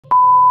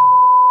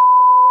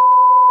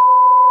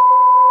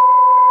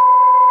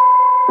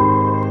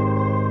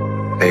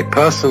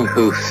person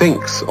who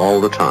thinks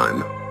all the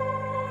time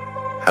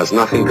has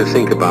nothing to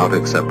think about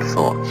except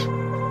thoughts.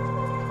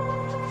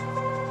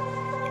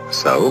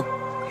 So,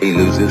 he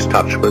loses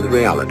touch with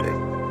reality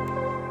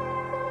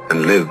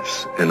and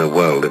lives in a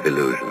world of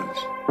illusions.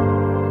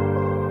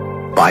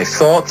 By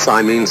thoughts,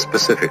 I mean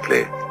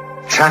specifically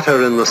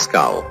chatter in the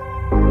skull,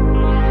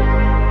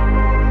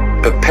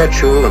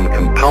 perpetual and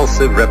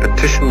compulsive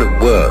repetition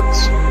of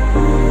words,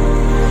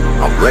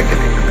 of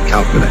reckoning and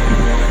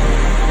calculating.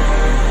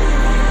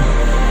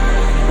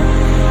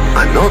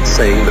 I'm not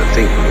saying that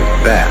thinking is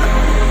bad.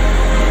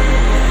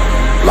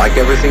 Like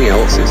everything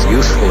else, it's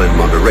useful in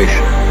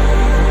moderation.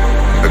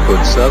 A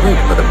good servant,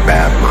 but a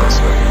bad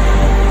master.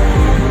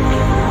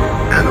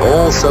 And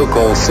all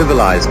so-called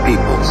civilized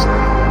peoples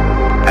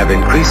have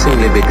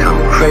increasingly become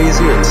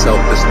crazy and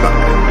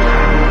self-destructive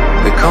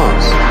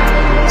because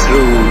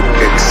through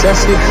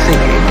excessive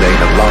thinking they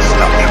have lost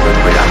touch with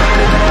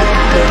reality.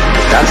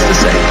 That's to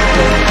say,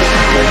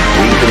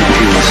 we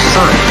confuse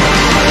science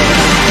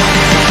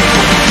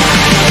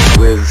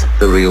with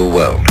the real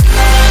world.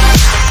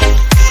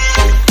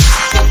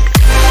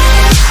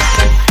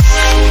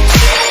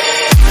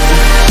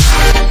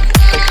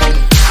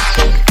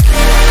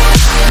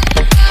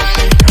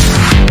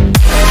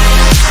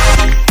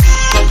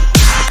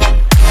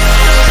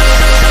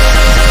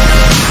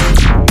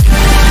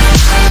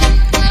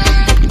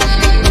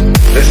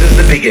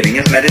 Beginning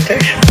of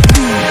meditation.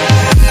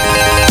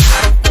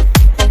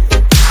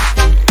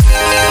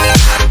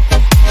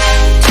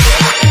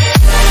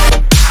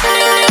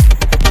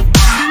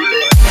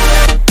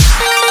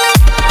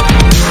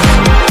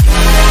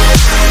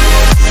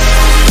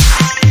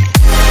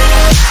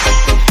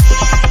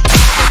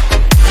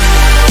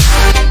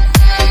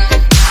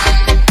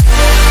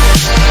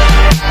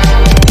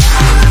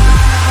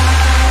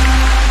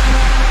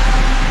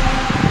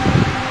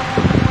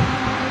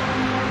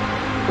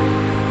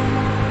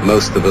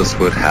 Most of us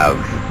would have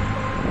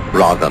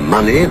rather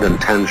money than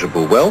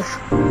tangible wealth,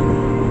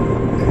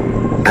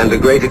 and a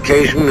great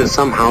occasion is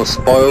somehow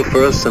spoiled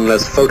for us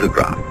unless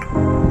photographed.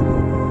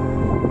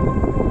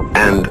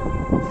 And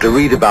to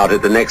read about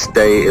it the next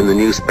day in the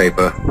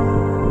newspaper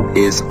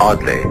is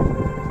oddly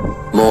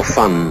more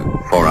fun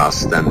for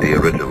us than the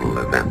original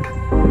event.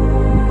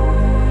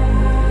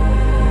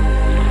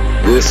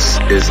 This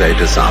is a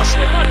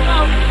disaster.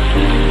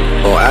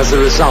 For as a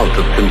result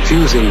of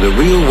confusing the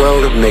real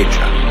world of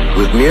nature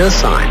with mere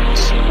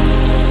science,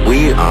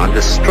 we are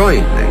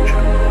destroying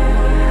nature.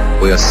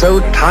 We are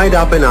so tied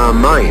up in our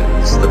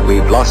minds that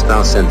we've lost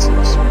our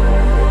senses.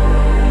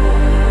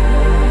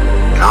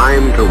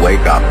 Time to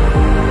wake up.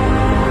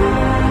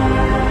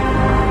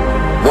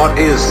 What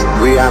is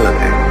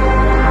reality?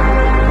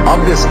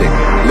 Obviously,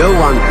 no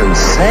one can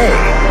say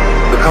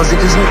because it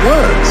isn't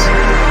words.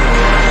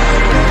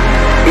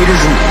 It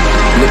isn't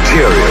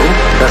material,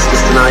 that's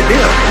just an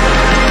idea.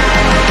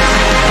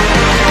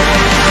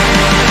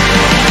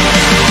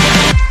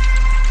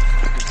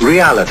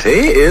 Reality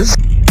is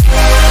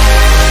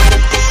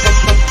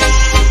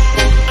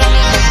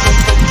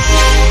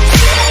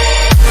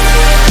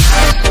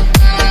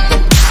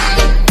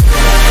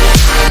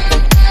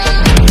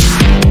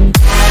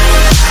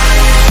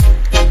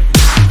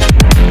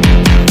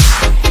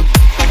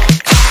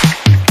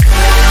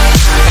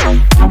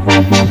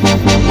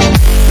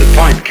the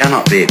point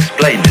cannot be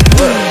explained in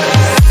words.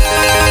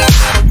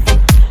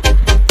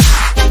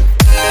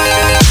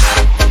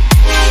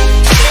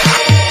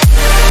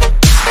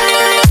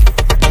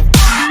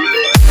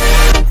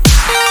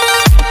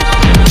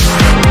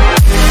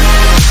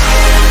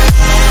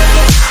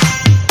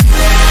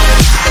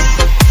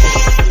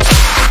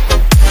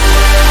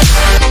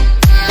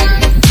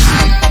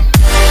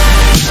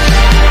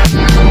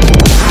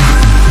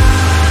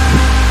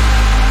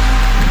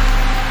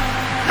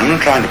 I'm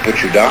not trying to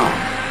put you down.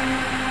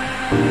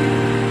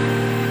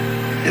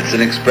 It's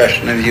an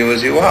expression of you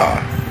as you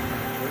are.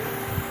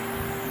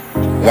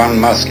 One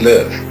must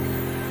live.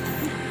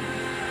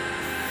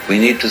 We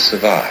need to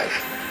survive,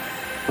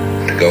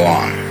 to go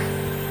on.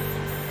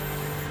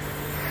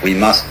 We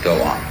must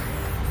go on.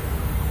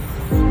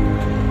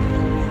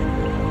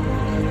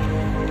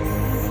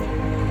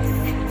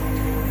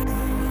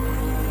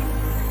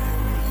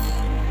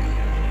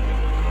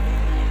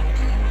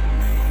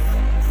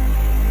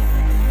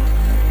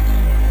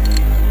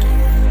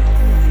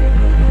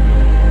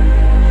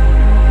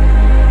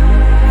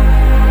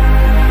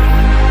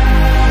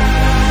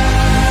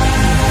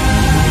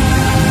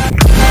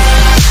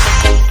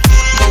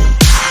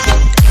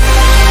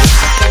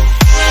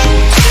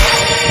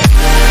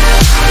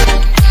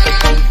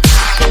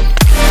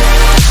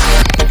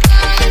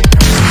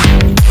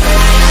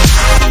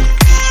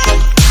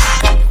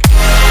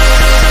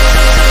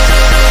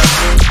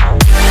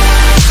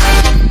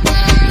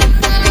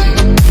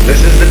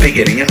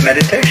 Beginning of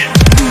meditation.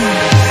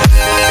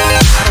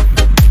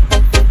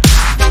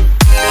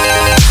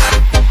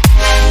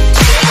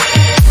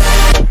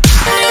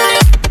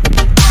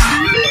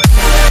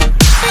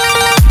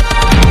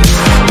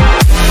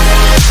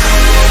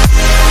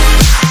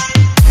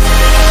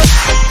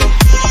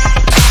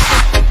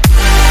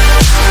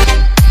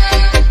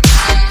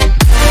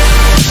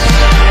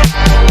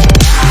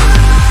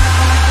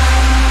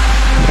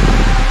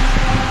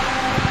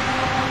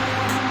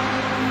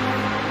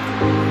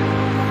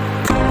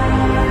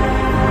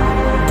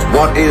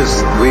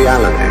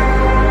 reality?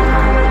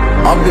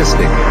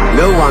 Obviously,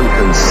 no one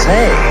can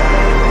say,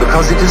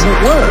 because it isn't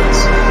words.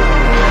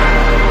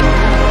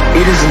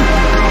 It isn't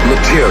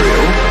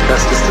material,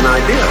 that's just an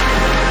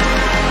idea.